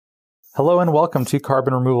Hello and welcome to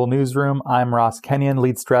Carbon Removal Newsroom. I'm Ross Kenyon,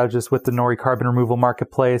 lead strategist with the Nori Carbon Removal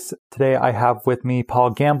Marketplace. Today I have with me Paul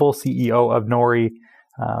Gamble, CEO of Nori.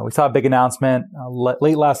 We saw a big announcement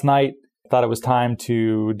late last night. Thought it was time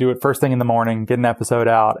to do it first thing in the morning, get an episode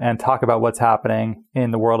out, and talk about what's happening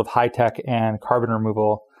in the world of high tech and carbon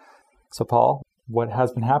removal. So Paul, what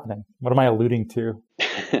has been happening? What am I alluding to?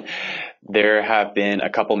 There have been a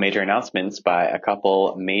couple major announcements by a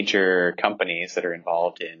couple major companies that are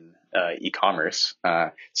involved in e-commerce,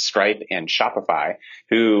 Stripe and Shopify,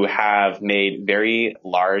 who have made very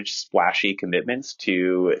large, splashy commitments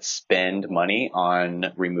to spend money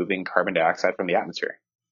on removing carbon dioxide from the atmosphere.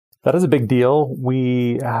 That is a big deal.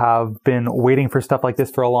 We have been waiting for stuff like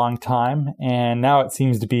this for a long time, and now it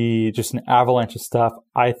seems to be just an avalanche of stuff.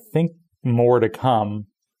 I think more to come,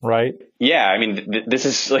 right? Yeah, I mean, this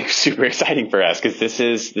is like super exciting for us because this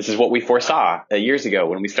is what we foresaw years ago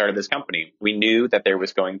when we started this company. We knew that there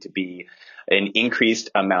was going to be an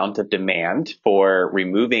increased amount of demand for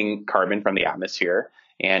removing carbon from the atmosphere.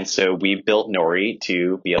 And so we built Nori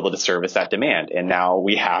to be able to service that demand. And now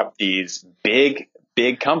we have these big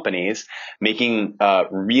companies making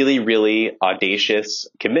really, really audacious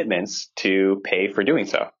commitments to pay for doing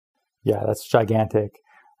so. Yeah, that's gigantic.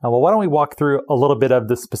 Well, why don't we walk through a little bit of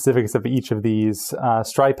the specifics of each of these?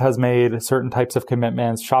 Stripe has made certain types of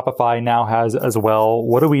commitments. Shopify now has as well.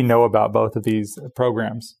 What do we know about both of these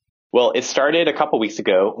programs? Well, it started a couple weeks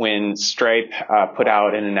ago when Stripe put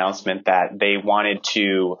out an announcement that they wanted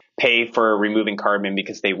to pay for removing carbon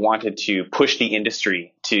because they wanted to push the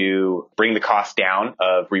industry to bring the cost down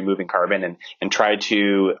of removing carbon and try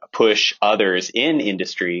to push others in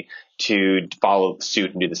industry to follow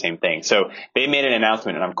suit and do the same thing. So they made an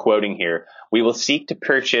announcement, and I'm quoting here, "We will seek to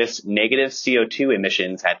purchase negative CO2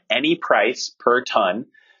 emissions at any price per ton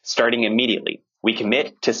starting immediately. We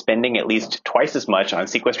commit to spending at least twice as much on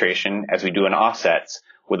sequestration as we do on offsets,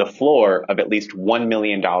 with a floor of at least $1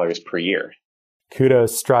 million per year."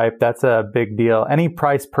 Kudos, Stripe. That's a big deal. Any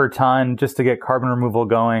price per ton just to get carbon removal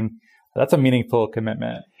going, that's a meaningful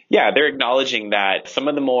commitment. Yeah, they're acknowledging that some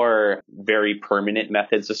of the more very permanent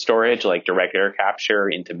methods of storage, like direct air capture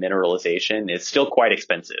into mineralization, is still quite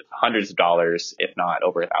expensive, hundreds of dollars, if not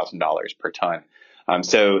over $1,000 per ton.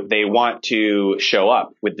 So they want to show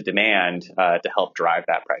up with the demand to help drive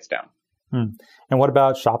that price down. And what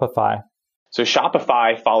about Shopify? So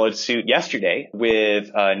Shopify followed suit yesterday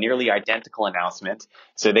with a nearly identical announcement.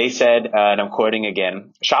 So they said, and I'm quoting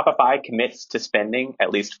again, "Shopify commits to spending at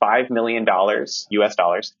least $5 million US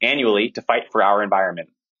dollars annually to fight for our environment."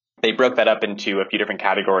 They broke that up into a few different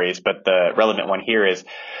categories, but the relevant one here is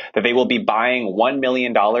that they will be buying $1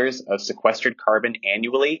 million of sequestered carbon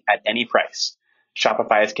annually at any price.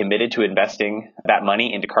 Shopify is committed to investing that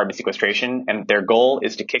money into carbon sequestration, and their goal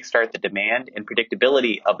is to kickstart the demand and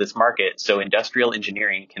predictability of this market so industrial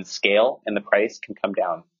engineering can scale and the price can come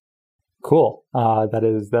down. Cool. That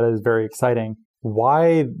is very exciting.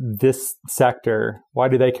 Why this sector? Why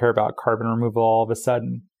do they care about carbon removal all of a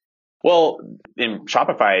sudden? Well, in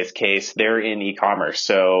Shopify's case, they're in e-commerce.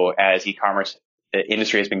 So as e-commerce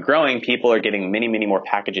industry has been growing, people are getting many, many more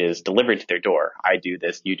packages delivered to their door. I do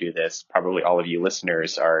this, you do this. Probably all of you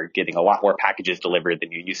listeners are getting a lot more packages delivered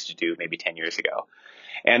than you used to do maybe 10 years ago.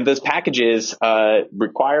 And those packages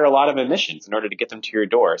require a lot of emissions in order to get them to your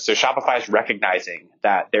door. So Shopify is recognizing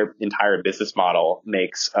that their entire business model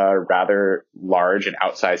makes a rather large and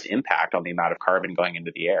outsized impact on the amount of carbon going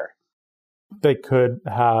into the air. They could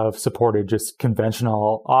have supported just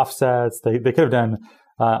conventional offsets. They could have done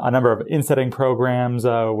a number of insetting programs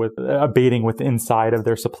with abating with inside of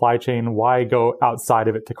their supply chain. Why go outside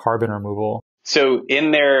of it to carbon removal? So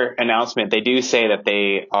in their announcement, they do say that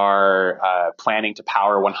they are planning to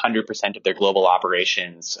power 100% of their global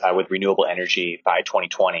operations with renewable energy by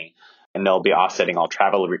 2020. And they'll be offsetting all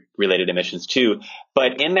travel-related emissions too.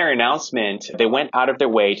 But in their announcement, they went out of their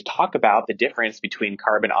way to talk about the difference between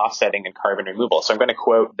carbon offsetting and carbon removal. So I'm going to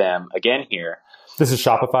quote them again here. This is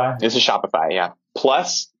Shopify? This is Shopify, yeah.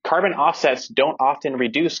 "Plus, carbon offsets don't often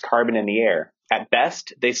reduce carbon in the air. At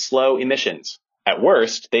best, they slow emissions. At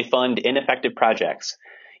worst, they fund ineffective projects.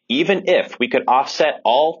 Even if we could offset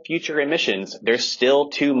all future emissions, there's still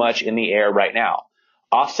too much in the air right now.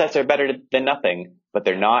 Offsets are better than nothing, but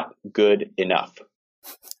they're not good enough."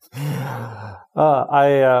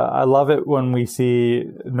 I love it when we see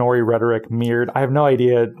Nori rhetoric mirrored. I have no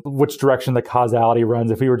idea which direction the causality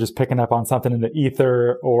runs, if we were just picking up on something in the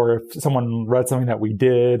ether, or if someone read something that we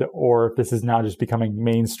did, or if this is now just becoming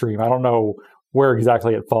mainstream. I don't know where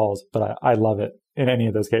exactly it falls, but I love it. in any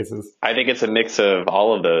of those cases? I think it's a mix of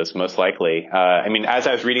all of those, most likely. I mean, as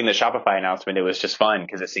I was reading the Shopify announcement, it was just fun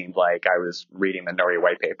because it seemed like I was reading the Nori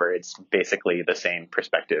white paper. It's basically the same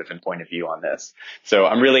perspective and point of view on this. So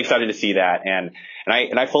I'm really excited to see that. And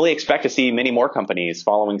I fully expect to see many more companies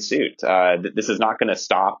following suit. This is not going to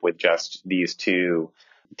stop with just these two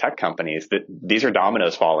tech companies. These are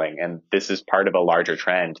dominoes falling, and this is part of a larger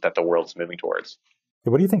trend that the world's moving towards.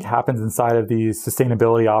 What do you think happens inside of these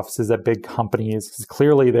sustainability offices at big companies? Because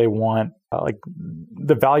clearly they want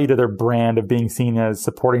the value to their brand of being seen as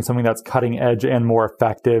supporting something that's cutting edge and more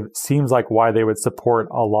effective seems like why they would support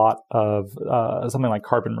a lot of something like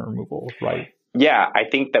carbon removal, right? Yeah, I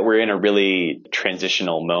think that we're in a really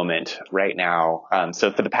transitional moment right now. So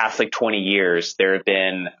for the past 20 years, there have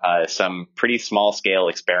been some pretty small scale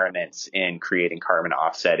experiments in creating carbon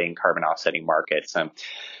offsetting markets.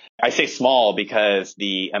 I say small because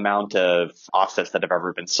the amount of offsets that have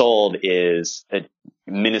ever been sold is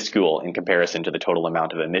minuscule in comparison to the total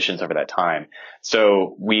amount of emissions over that time.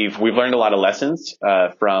 So we've learned a lot of lessons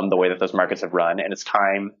from the way that those markets have run, and it's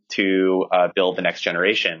time to build the next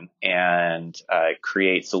generation and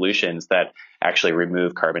create solutions that actually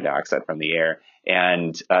remove carbon dioxide from the air.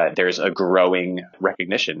 And there's a growing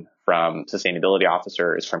recognition from sustainability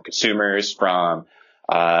officers, from consumers, from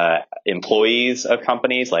employees of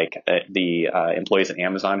companies like the employees at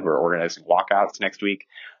Amazon who are organizing walkouts next week.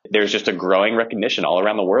 There's just a growing recognition all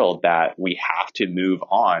around the world that we have to move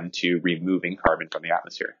on to removing carbon from the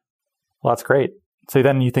atmosphere. Well, that's great. So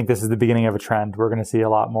then you think this is the beginning of a trend. We're going to see a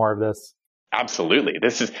lot more of this. Absolutely.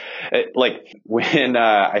 This is when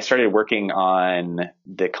I started working on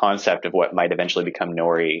the concept of what might eventually become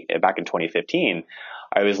Nori back in 2015,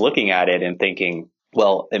 I was looking at it and thinking,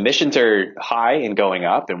 well, emissions are high and going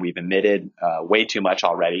up, and we've emitted way too much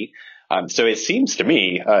already. So it seems to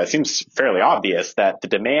me, seems fairly obvious that the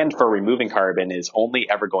demand for removing carbon is only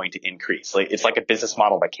ever going to increase. It's like a business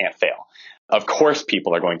model that can't fail. Of course,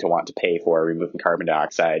 people are going to want to pay for removing carbon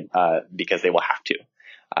dioxide because they will have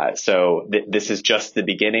to. So this is just the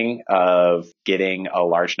beginning of getting a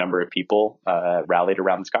large number of people rallied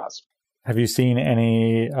around this cause. Have you seen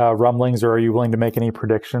any rumblings, or are you willing to make any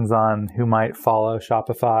predictions on who might follow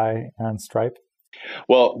Shopify and Stripe?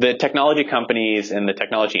 Well, the technology companies and the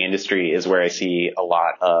technology industry is where I see a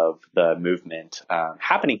lot of the movement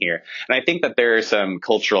happening here. And I think that there are some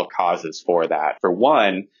cultural causes for that. For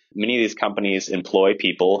one, many of these companies employ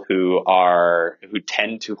people who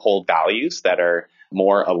tend to hold values that are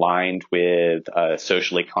more aligned with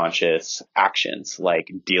socially conscious actions, like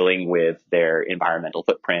dealing with their environmental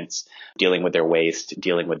footprints, dealing with their waste,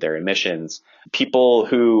 dealing with their emissions. People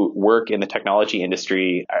who work in the technology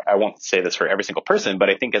industry, I won't say this for every single person, but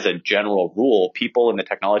I think as a general rule, people in the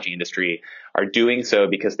technology industry are doing so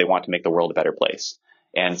because they want to make the world a better place.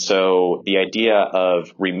 And so the idea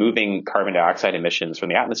of removing carbon dioxide emissions from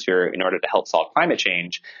the atmosphere in order to help solve climate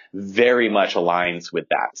change very much aligns with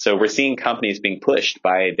that. So we're seeing companies being pushed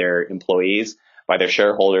by their employees, by their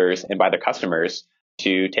shareholders, and by their customers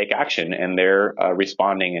to take action, and they're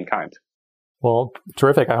responding in kind. Well,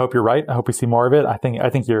 terrific. I hope you're right. I hope we see more of it. I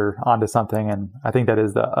think you're onto something, and I think that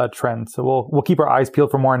is a trend. So we'll keep our eyes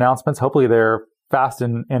peeled for more announcements. Hopefully they're fast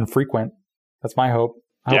and frequent. That's my hope.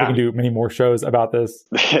 I hope we can do many more shows about this.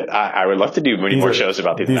 I would love to do many more shows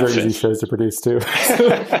about these. These are easy shows to produce too,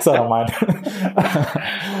 so I don't mind.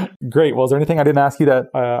 Great. Well, is there anything I didn't ask you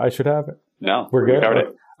that I should have? No, we're good. Covered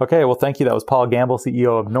it. Okay, well, thank you. That was Paul Gamble,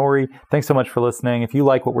 CEO of Nori. Thanks so much for listening. If you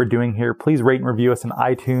like what we're doing here, please rate and review us on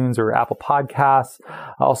iTunes or Apple Podcasts.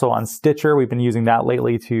 Also on Stitcher. We've been using that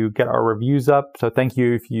lately to get our reviews up. So thank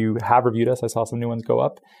you if you have reviewed us. I saw some new ones go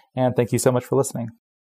up. And thank you so much for listening.